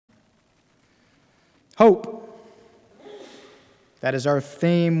Hope. That is our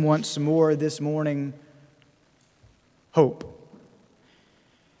theme once more this morning. Hope.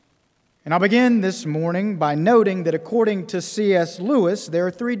 And I'll begin this morning by noting that according to C.S. Lewis, there are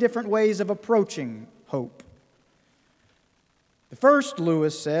three different ways of approaching hope. The first,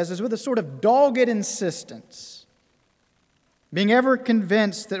 Lewis says, is with a sort of dogged insistence, being ever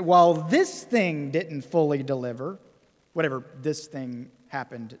convinced that while this thing didn't fully deliver, whatever this thing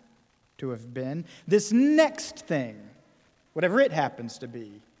happened to have been, this next thing, whatever it happens to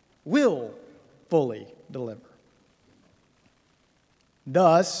be, will fully deliver.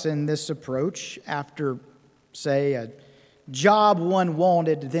 Thus, in this approach, after, say, a job one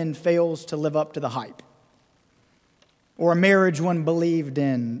wanted then fails to live up to the hype, or a marriage one believed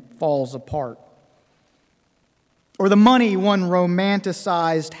in falls apart, or the money one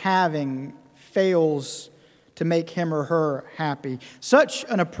romanticized having fails to make him or her happy, such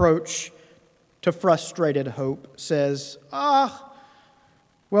an approach to frustrated hope says,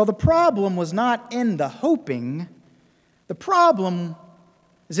 well, the problem was not in the hoping. The problem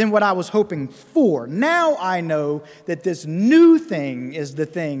is in what I was hoping for. Now I know that this new thing is the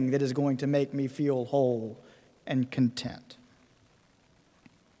thing that is going to make me feel whole and content.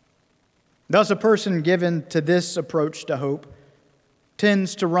 Thus, a person given to this approach to hope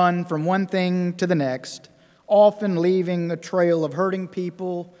tends to run from one thing to the next, often leaving a trail of hurting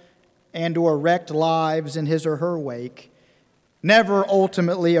people and or wrecked lives in his or her wake, never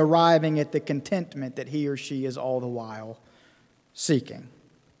ultimately arriving at the contentment that he or she is all the while seeking.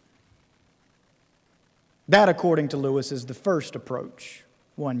 That, according to Lewis, is the first approach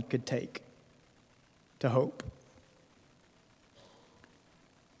one could take to hope.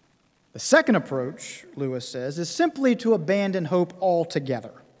 The second approach, Lewis says, is simply to abandon hope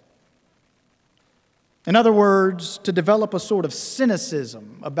altogether. In other words, to develop a sort of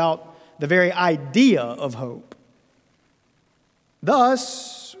cynicism about the very idea of hope.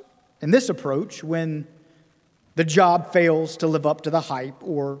 Thus, in this approach, when the job fails to live up to the hype,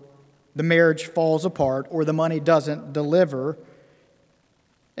 or the marriage falls apart, or the money doesn't deliver,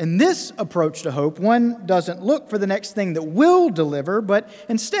 in this approach to hope, one doesn't look for the next thing that will deliver, but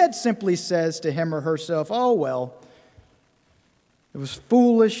instead simply says to him or herself, oh, well, it was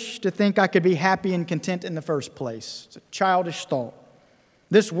foolish to think I could be happy and content in the first place. It's a childish thought.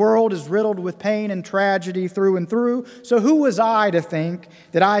 This world is riddled with pain and tragedy through and through, so who was I to think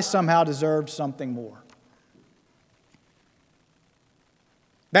that I somehow deserved something more?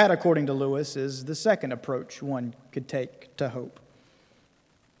 That, according to Lewis, is the second approach one could take to hope.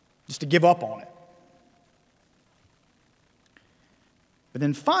 Just to give up on it. But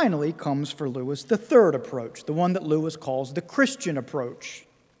then finally comes for Lewis the third approach, the one that Lewis calls the Christian approach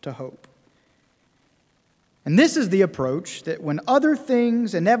to hope. And this is the approach that when other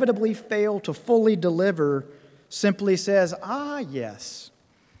things inevitably fail to fully deliver, simply says, yes,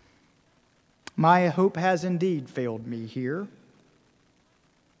 my hope has indeed failed me here.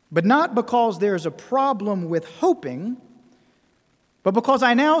 But not because there's a problem with hoping, but because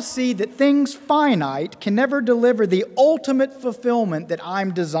I now see that things finite can never deliver the ultimate fulfillment that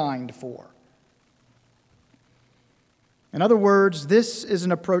I'm designed for. In other words, this is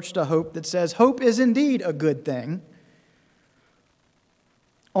an approach to hope that says hope is indeed a good thing.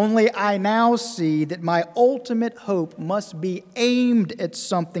 Only I now see that my ultimate hope must be aimed at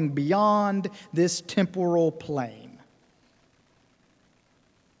something beyond this temporal plane.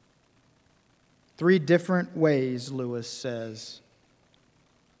 Three different ways, Lewis says,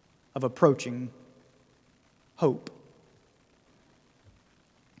 of approaching hope.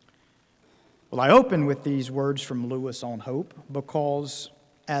 Well, I open with these words from Lewis on hope because,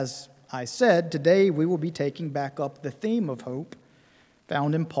 as I said, today we will be taking back up the theme of hope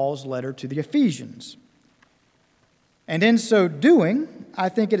found in Paul's letter to the Ephesians. And in so doing, I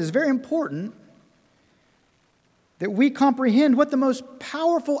think it is very important that we comprehend what the most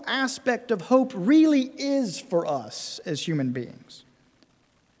powerful aspect of hope really is for us as human beings.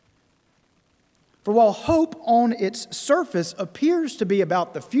 For while hope on its surface appears to be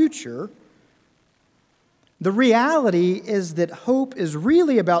about the future, the reality is that hope is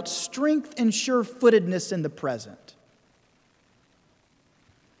really about strength and sure-footedness in the present.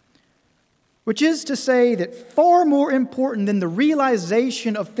 Which is to say that far more important than the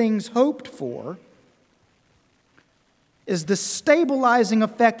realization of things hoped for is the stabilizing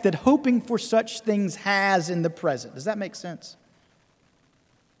effect that hoping for such things has in the present. Does that make sense?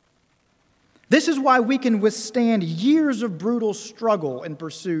 This is why we can withstand years of brutal struggle in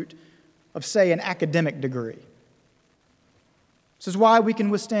pursuit of, say, an academic degree. This is why we can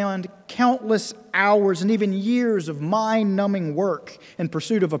withstand countless hours and even years of mind-numbing work in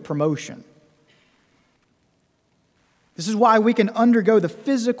pursuit of a promotion. This is why we can undergo the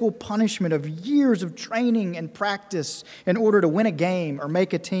physical punishment of years of training and practice in order to win a game or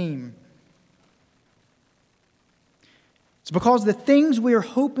make a team. It's because the things we are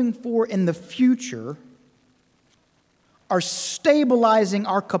hoping for in the future are stabilizing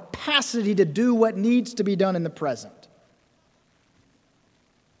our capacity to do what needs to be done in the present.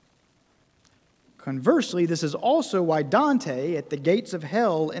 Conversely, this is also why Dante, at the gates of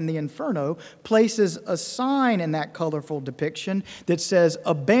hell in the Inferno, places a sign in that colorful depiction that says,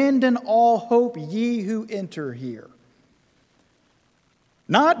 "Abandon all hope, ye who enter here."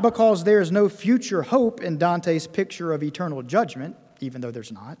 Not because there is no future hope in Dante's picture of eternal judgment, even though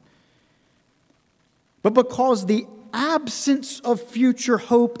there's not, but because the absence of future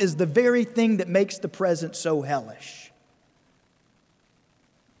hope is the very thing that makes the present so hellish.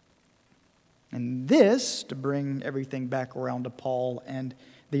 And this, to bring everything back around to Paul and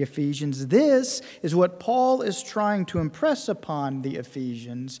the Ephesians, this is what Paul is trying to impress upon the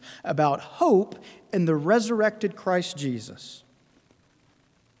Ephesians about hope in the resurrected Christ Jesus.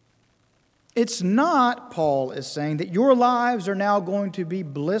 It's not, Paul is saying, that your lives are now going to be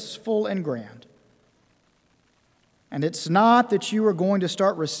blissful and grand. And it's not that you are going to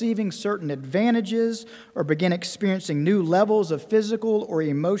start receiving certain advantages or begin experiencing new levels of physical or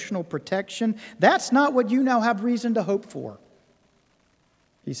emotional protection. That's not what you now have reason to hope for,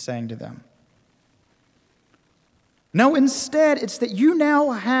 he's saying to them. No, instead, it's that you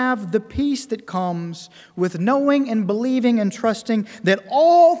now have the peace that comes with knowing and believing and trusting that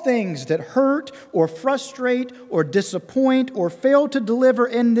all things that hurt or frustrate or disappoint or fail to deliver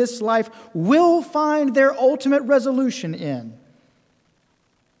in this life will find their ultimate resolution in.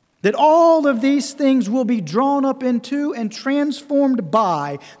 That all of these things will be drawn up into and transformed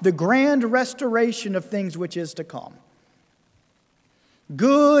by the grand restoration of things which is to come.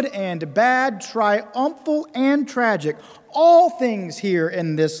 Good and bad, triumphal and tragic, all things here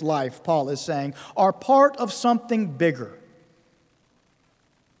in this life, Paul is saying, are part of something bigger.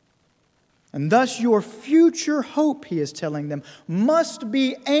 And thus your future hope, he is telling them, must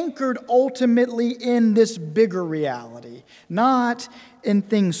be anchored ultimately in this bigger reality, not in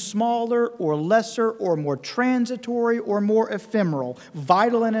things smaller or lesser or more transitory or more ephemeral,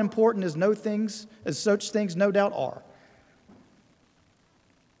 vital and important as such things no doubt are.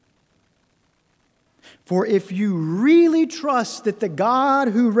 For if you really trust that the God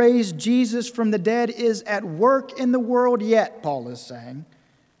who raised Jesus from the dead is at work in the world yet, Paul is saying,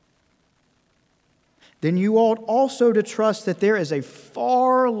 then you ought also to trust that there is a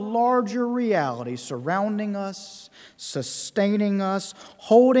far larger reality surrounding us, sustaining us,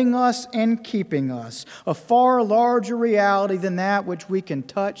 holding us, and keeping us. A far larger reality than that which we can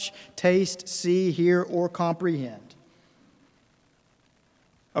touch, taste, see, hear, or comprehend.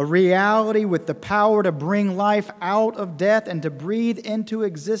 A reality with the power to bring life out of death and to breathe into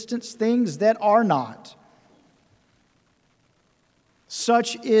existence things that are not.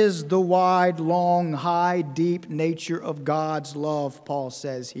 Such is the wide, long, high, deep nature of God's love, Paul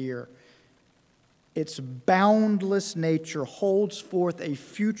says here. Its boundless nature holds forth a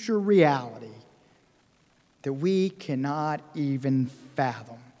future reality that we cannot even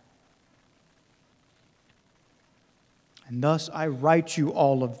fathom. And thus I write you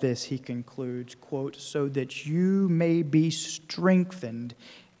all of this, he concludes, quote, so that you may be strengthened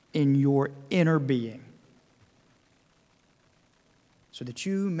in your inner being. So that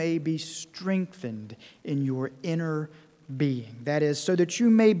you may be strengthened in your inner being. That is, so that you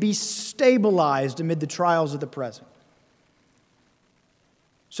may be stabilized amid the trials of the present.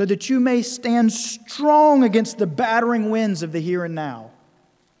 So that you may stand strong against the battering winds of the here and now.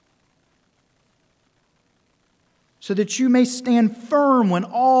 So that you may stand firm when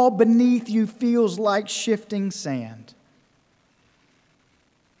all beneath you feels like shifting sand.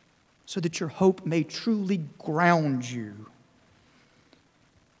 So that your hope may truly ground you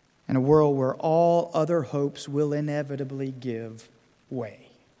in a world where all other hopes will inevitably give way.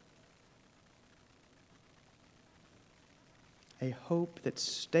 A hope that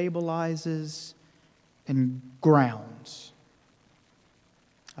stabilizes and grounds.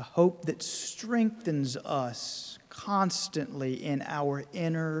 A hope that strengthens us constantly in our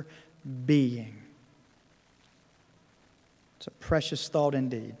inner being. It's a precious thought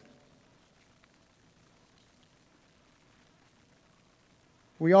indeed.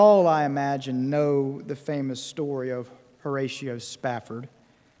 We all, I imagine, know the famous story of Horatio Spafford,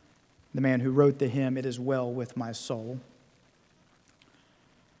 the man who wrote the hymn, "It Is Well With My Soul."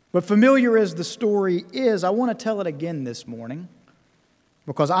 But familiar as the story is, I want to tell it again this morning,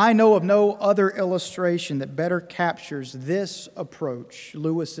 because I know of no other illustration that better captures this approach,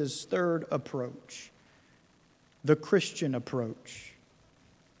 Lewis's third approach. the Christian approach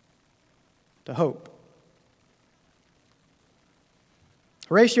to hope.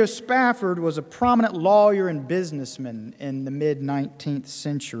 Horatio Spafford was a prominent lawyer and businessman in the mid-19th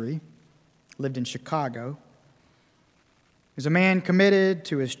century, lived in Chicago. He was a man committed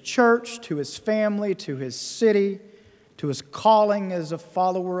to his church, to his family, to his city, to his calling as a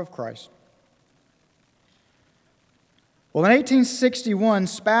follower of Christ. Well, in 1861,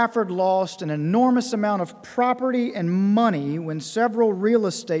 Spafford lost an enormous amount of property and money when several real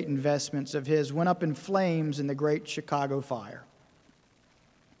estate investments of his went up in flames in the Great Chicago Fire.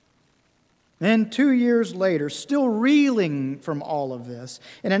 Then 2 years later, still reeling from all of this,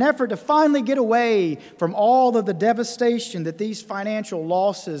 in an effort to finally get away from all of the devastation that these financial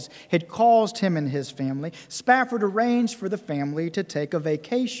losses had caused him and his family, Spafford arranged for the family to take a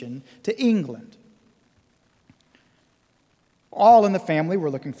vacation to England. All in the family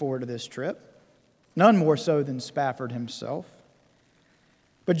were looking forward to this trip, none more so than Spafford himself.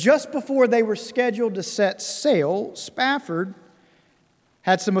 But just before they were scheduled to set sail, Spafford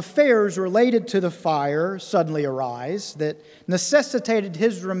had some affairs related to the fire suddenly arise that necessitated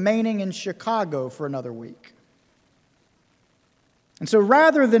his remaining in Chicago for another week. And so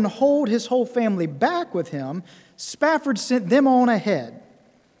rather than hold his whole family back with him, Spafford sent them on ahead,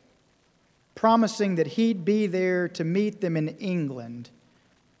 promising that he'd be there to meet them in England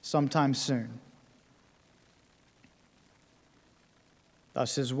sometime soon.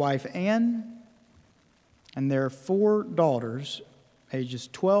 Thus his wife Anne and their 4 daughters, ages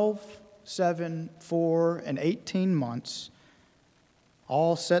 12, 7, 4, and 18 months,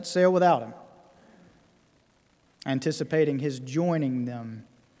 all set sail without him, anticipating his joining them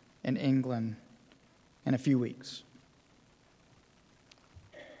in England in a few weeks.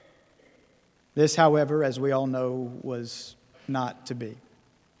 This, however, as we all know, was not to be.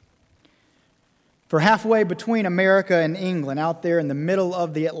 For halfway between America and England, out there in the middle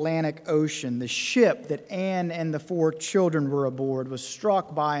of the Atlantic Ocean, the ship that Anne and the 4 children were aboard was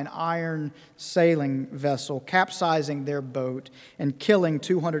struck by an iron sailing vessel, capsizing their boat and killing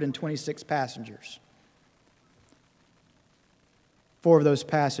 226 passengers. 4 of those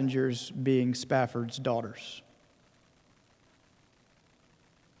passengers being Spafford's daughters.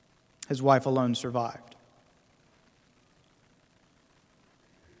 His wife alone survived.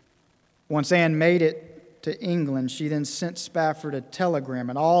 Once Anne made it to England, she then sent Spafford a telegram,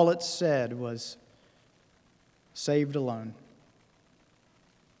 and all it said was, "Saved alone.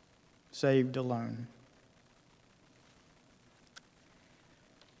 Saved alone."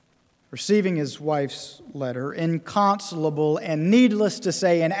 Receiving his wife's letter, inconsolable and needless to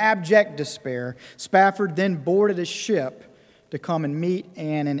say in abject despair, Spafford then boarded a ship to come and meet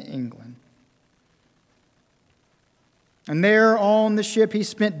Anne in England. And there on the ship, he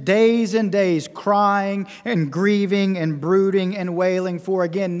spent days and days crying and grieving and brooding and wailing, for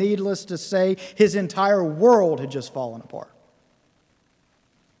again, needless to say, his entire world had just fallen apart.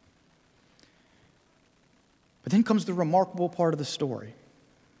 But then comes the remarkable part of the story.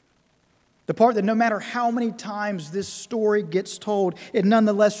 The part that no matter how many times this story gets told, it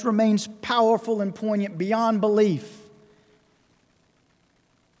nonetheless remains powerful and poignant beyond belief.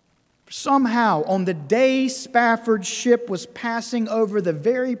 Somehow, on the day Spafford's ship was passing over the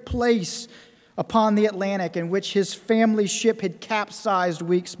very place upon the Atlantic in which his family's ship had capsized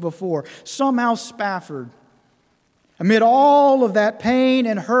weeks before, somehow Spafford, amid all of that pain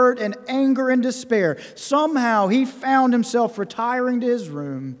and hurt and anger and despair, somehow he found himself retiring to his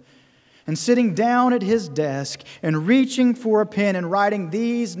room and sitting down at his desk and reaching for a pen and writing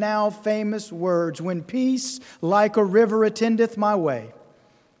these now famous words, "When peace like a river attendeth my way,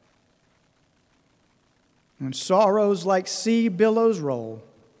 when sorrows like sea billows roll,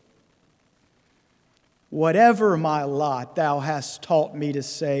 whatever my lot thou hast taught me to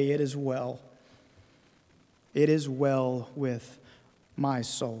say, it is well. It is well with my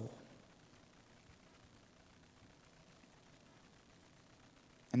soul."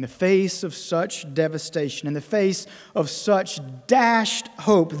 In the face of such devastation, in the face of such dashed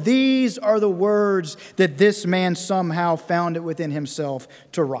hope, these are the words that this man somehow found it within himself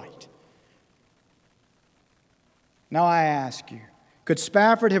to write. Now I ask you, could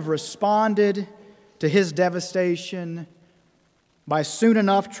Spafford have responded to his devastation by soon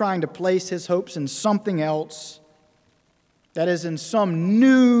enough trying to place his hopes in something else, that is, in some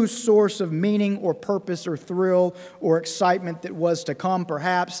new source of meaning or purpose or thrill or excitement that was to come?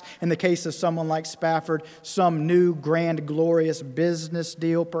 Perhaps, in the case of someone like Spafford, some new, grand, glorious business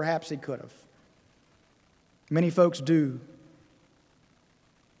deal. Perhaps he could have. Many folks do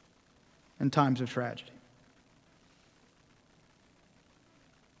in times of tragedy.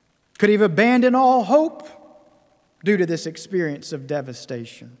 Could he have abandoned all hope due to this experience of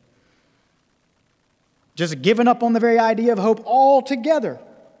devastation. Just given up on the very idea of hope altogether.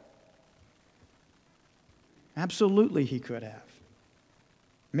 Absolutely, he could have.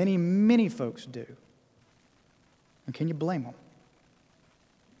 Many, many folks do. And can you blame them?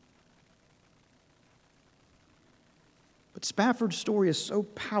 But Spafford's story is so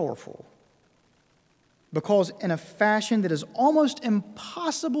powerful because in a fashion that is almost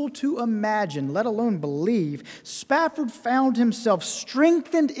impossible to imagine, let alone believe, Spafford found himself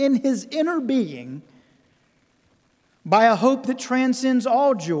strengthened in his inner being by a hope that transcends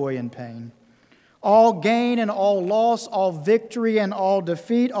all joy and pain, all gain and all loss, all victory and all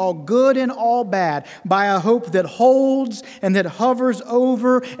defeat, all good and all bad, by a hope that holds and that hovers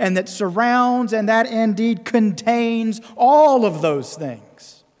over and that surrounds and that indeed contains all of those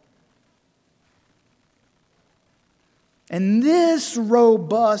things. And this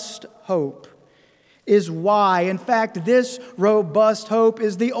robust hope is why, in fact, this robust hope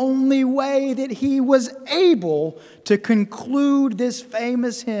is the only way that he was able to conclude this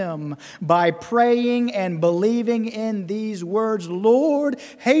famous hymn by praying and believing in these words, Lord,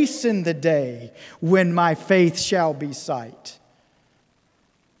 hasten the day when my faith shall be sight,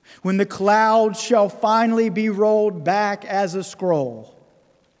 when the clouds shall finally be rolled back as a scroll.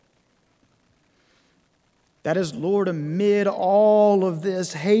 That is, Lord, amid all of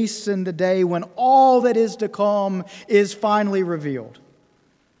this, hasten the day when all that is to come is finally revealed.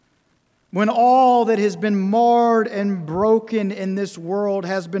 When all that has been marred and broken in this world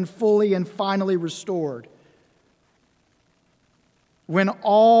has been fully and finally restored. When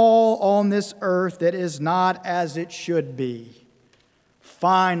all on this earth that is not as it should be,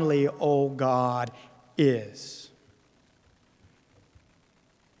 finally, O God, is.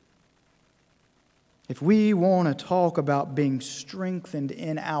 If we want to talk about being strengthened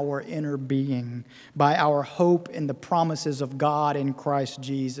in our inner being by our hope in the promises of God in Christ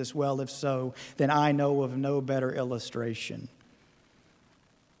Jesus, well, if so, then I know of no better illustration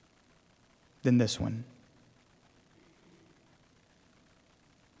than this one.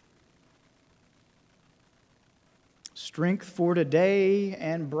 Strength for today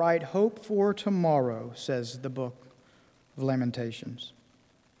and bright hope for tomorrow, says the book of Lamentations.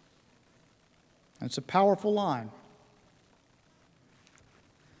 It's a powerful line.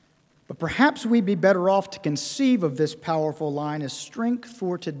 But perhaps we'd be better off to conceive of this powerful line as strength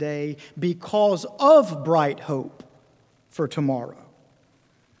for today because of bright hope for tomorrow.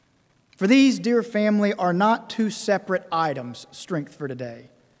 For these, dear family, are not two separate items, strength for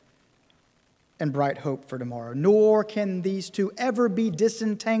today and bright hope for tomorrow, nor can these two ever be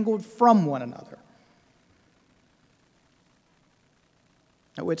disentangled from one another.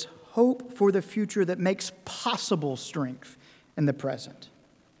 No, it's hope for the future that makes possible strength in the present.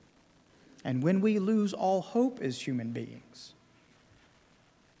 And when we lose all hope as human beings,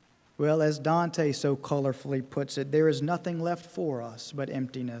 well, as Dante so colorfully puts it, there is nothing left for us but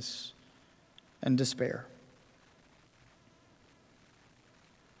emptiness and despair.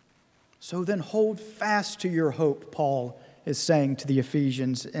 So then hold fast to your hope, Paul is saying to the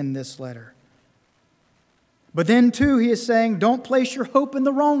Ephesians in this letter. But then, too, he is saying, don't place your hope in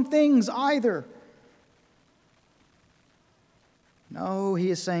the wrong things either. No, he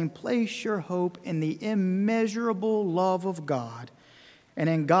is saying, place your hope in the immeasurable love of God and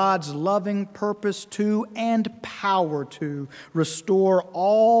in God's loving purpose to and power to restore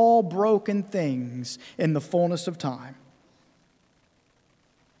all broken things in the fullness of time.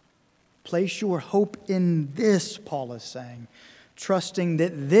 Place your hope in this, Paul is saying, trusting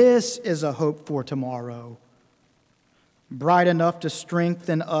that this is a hope for tomorrow, bright enough to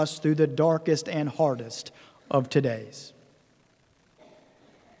strengthen us through the darkest and hardest of today's.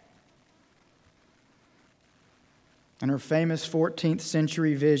 In her famous 14th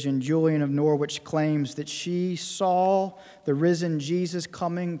century vision, Julian of Norwich claims that she saw the risen Jesus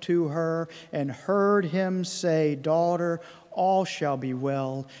coming to her and heard him say, "Daughter, all shall be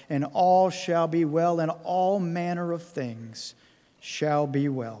well, and all shall be well, and all manner of things shall be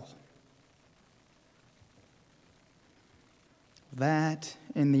well." That,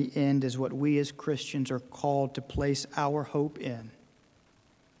 in the end, is what we as Christians are called to place our hope in.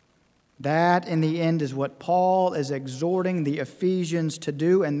 That, in the end, is what Paul is exhorting the Ephesians to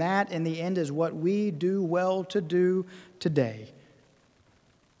do, and that, in the end, is what we do well to do today.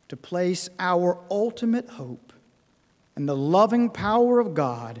 To place our ultimate hope in the loving power of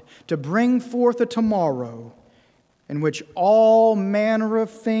God to bring forth a tomorrow in which all manner of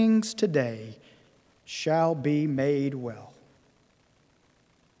things today shall be made well.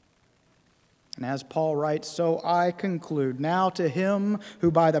 And as Paul writes, so I conclude, now to him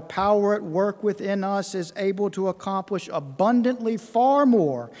who by the power at work within us is able to accomplish abundantly far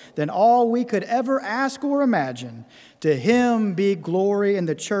more than all we could ever ask or imagine, to him be glory in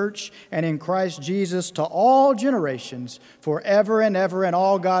the church and in Christ Jesus to all generations, forever and ever. And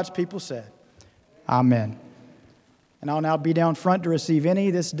all God's people said, Amen. And I'll now be down front to receive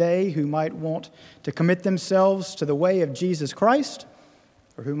any this day who might want to commit themselves to the way of Jesus Christ,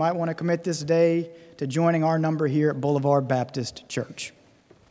 or who might want to commit this day to joining our number here at Boulevard Baptist Church.